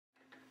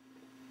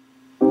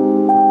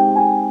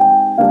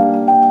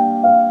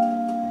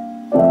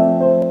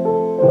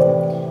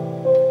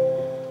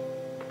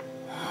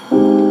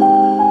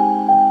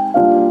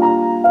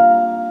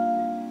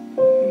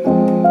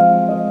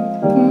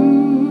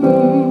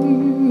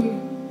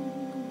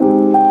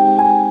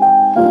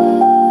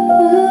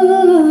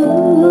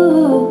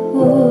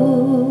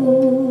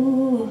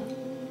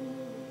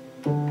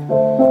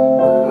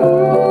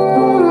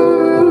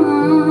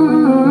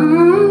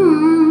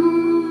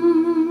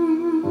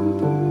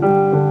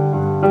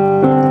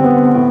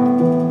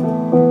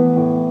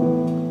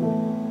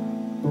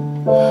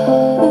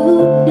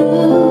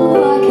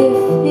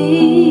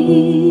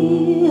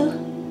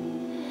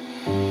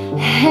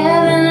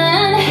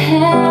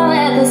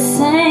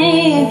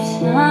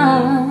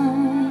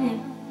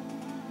time.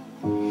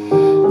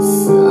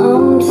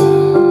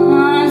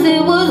 Sometimes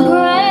it was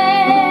gray,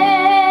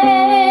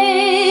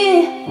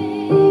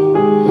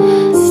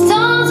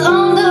 stars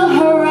on the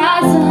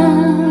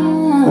horizon.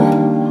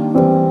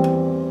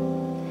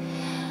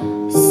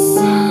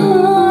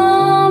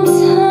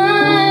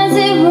 Sometimes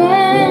it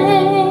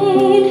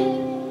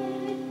rained,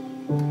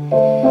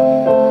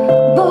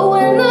 but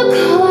when the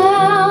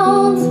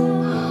clouds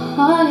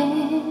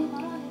parted,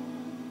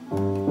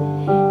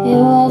 it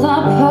was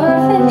our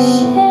perfect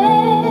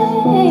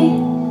shade.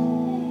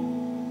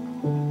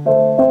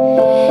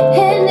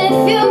 And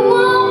if you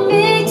want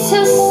me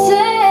to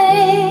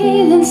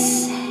stay, then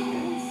say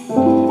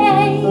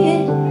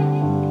it.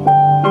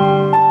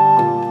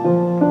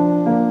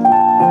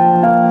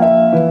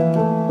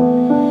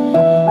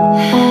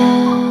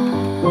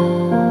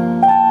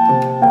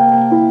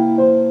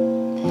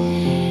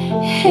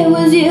 It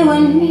was you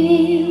and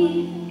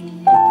me.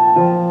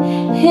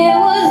 It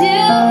was you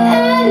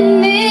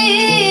and me.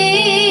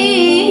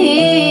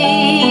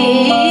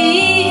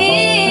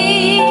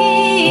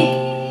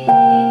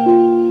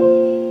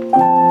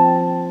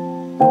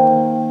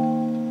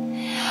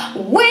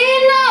 We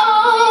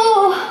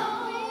know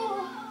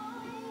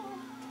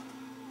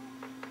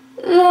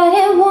that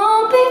it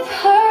won't be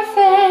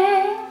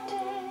perfect,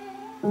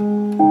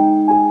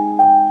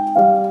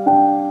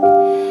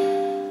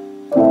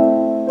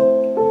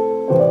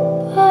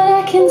 but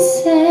I can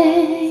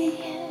say,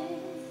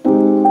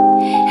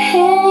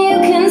 and you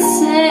can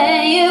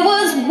say it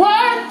was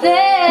worth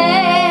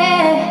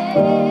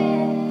it.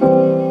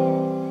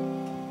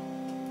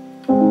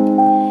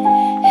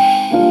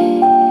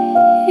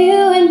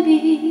 You and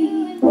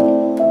me,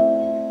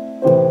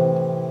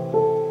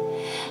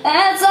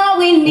 that's all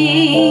we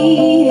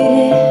need.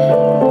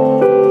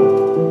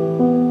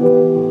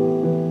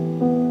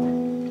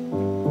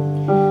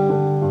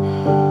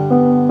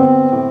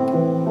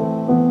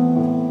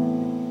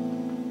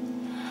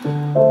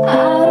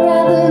 I'd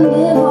rather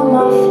live on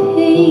my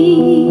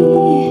feet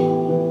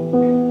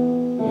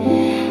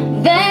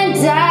than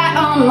die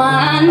on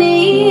my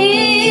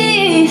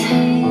knees.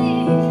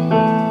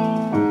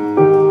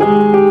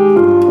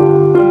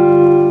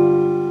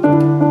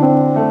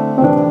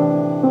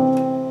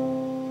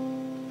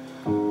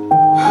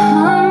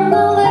 I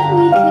know that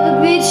we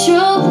could be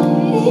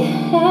truly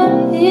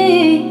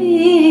happy.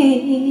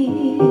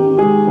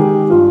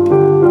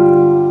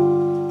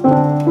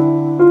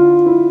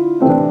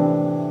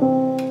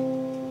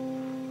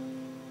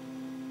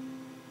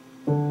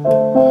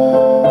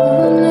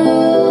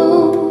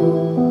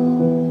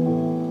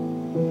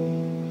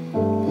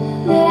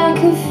 That I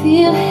could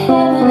feel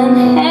heaven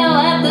and hell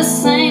at the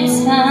same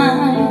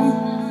time.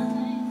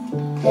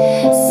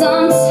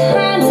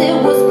 Sometimes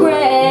it was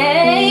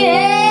gray,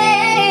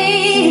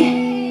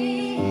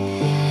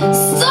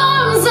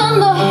 storms on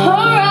the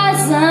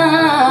horizon.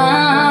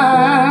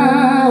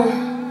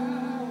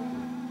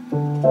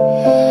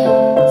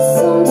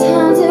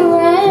 Sometimes it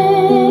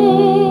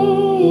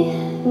rained,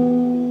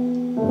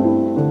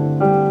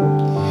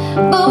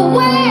 but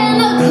when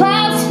the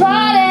clouds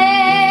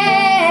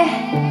parted,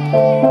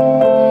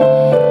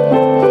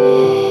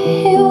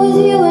 it was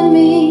you and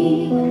me.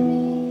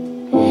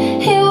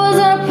 It was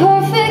our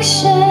perfect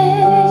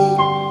shade.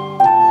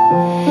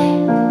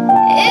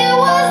 It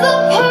was the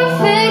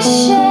perfect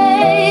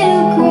shade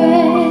of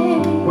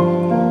gray.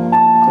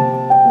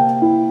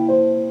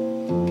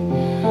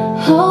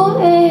 Oh,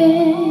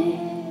 babe.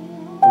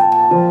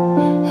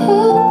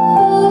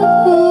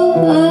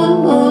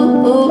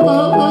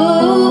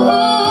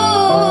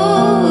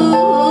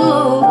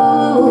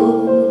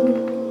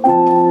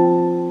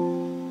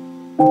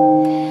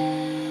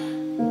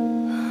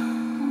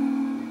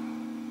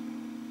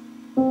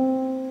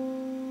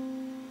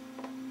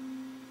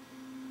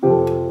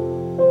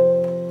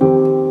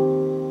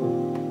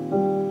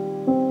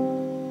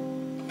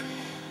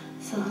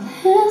 So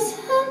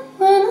listen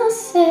when I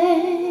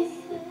say,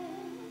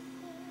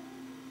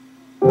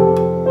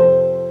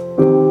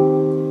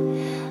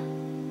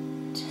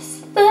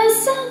 just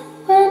listen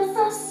when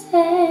I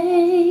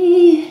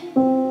say,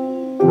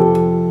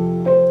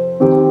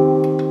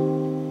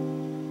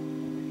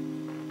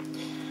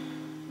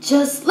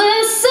 just listen.